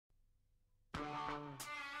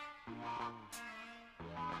Put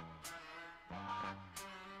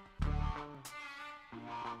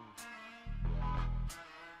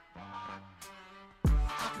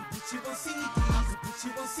you on CDs, put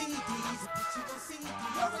you on CDs, put you on CDs.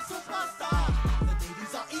 You're a superstar. The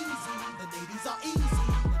ladies are easy, the ladies are easy,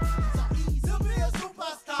 the ladies are easy. To be a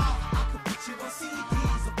superstar, I could put you on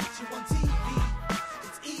CDs or put you on TV.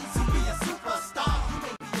 It's easy to be a superstar. You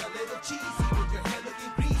may be a little cheesy with your hair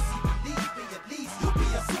looking greasy. Believe me, at least you'll be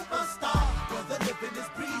a superstar. Where the living is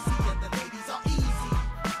breezy and the ladies are easy.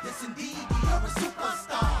 Yes, indeed, you're a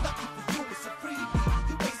superstar. Lucky for you, it's a freebie.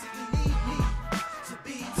 You basically need me to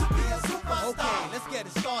be a superstar. Okay, let's get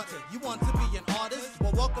it started. You want to be an artist?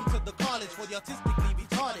 Well, welcome to the college for the artistically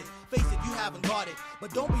retarded. Face it, you haven't got it,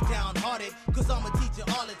 but don't be downhearted, cause I'ma teach you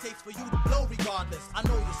all it takes for you to blow regardless. I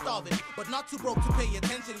know you're starving, but not too broke to pay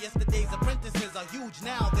attention. Yesterday's apprentices are huge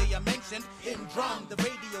now, they are mentioned in drum, the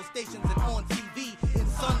radio stations and on TV, in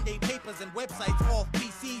Sunday papers and websites off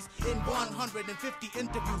PCs, in 150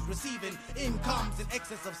 interviews receiving incomes in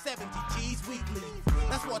excess of 70 G's weekly.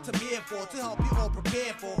 That's what I'm here for, to help you all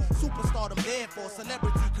prepare for superstardom, there for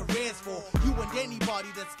celebrity careers, for you and anybody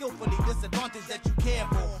that's skillfully disadvantaged that you care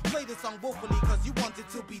for. Play the song willfully cause you want it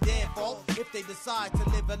to be their fault. If they decide to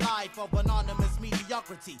live a life of anonymous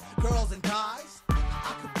mediocrity, girls and guys,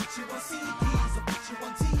 I could put you on CDs or put you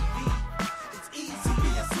on TV. It's easy to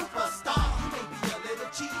be a superstar. You may be a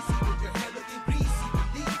little cheesy with your hair looking greasy.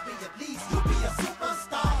 Believe me, at least you'll be a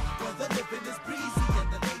superstar. Where the living is breezy and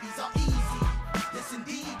the ladies are easy. Yes,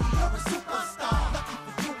 indeed, you're a superstar. Lucky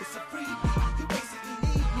for you, it's a freebie. You basically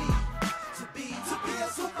need me to be a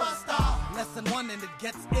superstar. Lesson 1 and it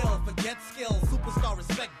gets ill, forget skills. Superstar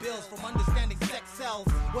respect bills from understanding sex sells.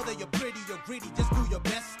 Whether you're pretty or greedy, just do your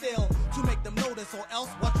best still to make them notice, or else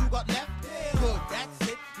what you got left? Good, that's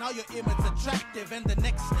it. Now your image attractive and the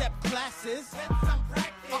next step classes. Get some practice.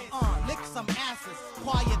 Lick some asses.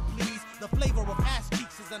 Quiet please. The flavor of ass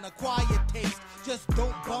cheeks is an acquired taste. Just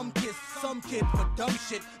don't bum kiss some kid for dumb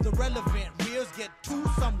shit. The relevant rears get two,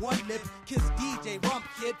 some one lip. Kiss DJ, rump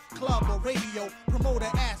kid, club or radio. Promoter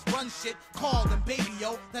ass run shit, call them baby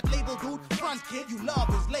yo. That label dude, front kid, you love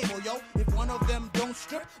his label yo. If one of them don't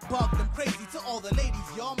strip, bug them crazy. To all the ladies,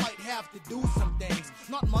 y'all might have to do some things.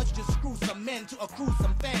 Not much, just screw some men to accrue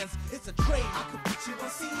some fans. It's a trade. I could put you on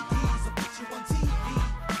CDs or put you on TV.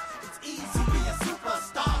 It's easy to be a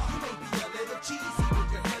superstar. You may be a little cheesy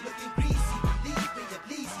with your hair looking greasy. Believe me, at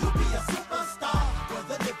least you'll be a superstar. Where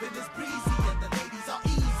the living is breezy and the ladies are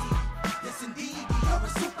easy. Yes, indeed, you're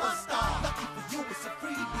a superstar. Lucky for you, it's a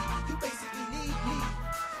freebie. You basically need me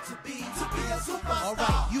to be a superstar.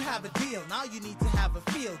 Alright, you have a deal. Now you need to have a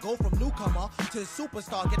feel. Go from newcomer to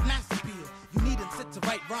superstar, get mass appeal. You needn't sit to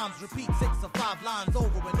write rhymes, repeat 6 or 5 lines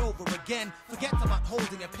over and over again. Forget about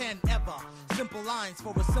holding a pen ever. Simple lines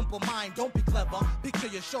for a simple mind, don't be clever. Picture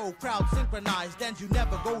your show, crowd synchronized, and you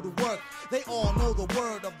never go to work. They all know the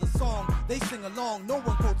word of the song, they sing along, no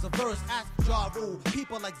one quotes a verse. Ask Ja Rule,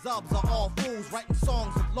 people like Zubs are all fools, writing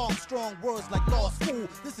songs with long, strong words like law school.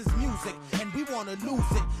 This is music, and we wanna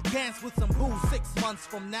lose it. Dance with some booze, 6 months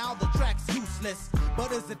from now, the track's useless.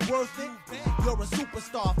 But is it worth it? You're a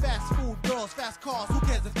superstar, fast food, girls, fast cars, who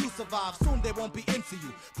cares if you survive? Soon they won't be into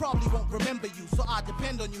you, probably won't remember you. So I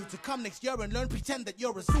depend on you to come next year and learn, pretend that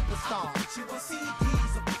you're a superstar. I put you on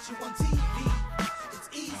CDs or put you on TV. It's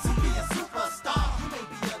easy to be a superstar. You may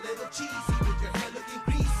be a little cheesy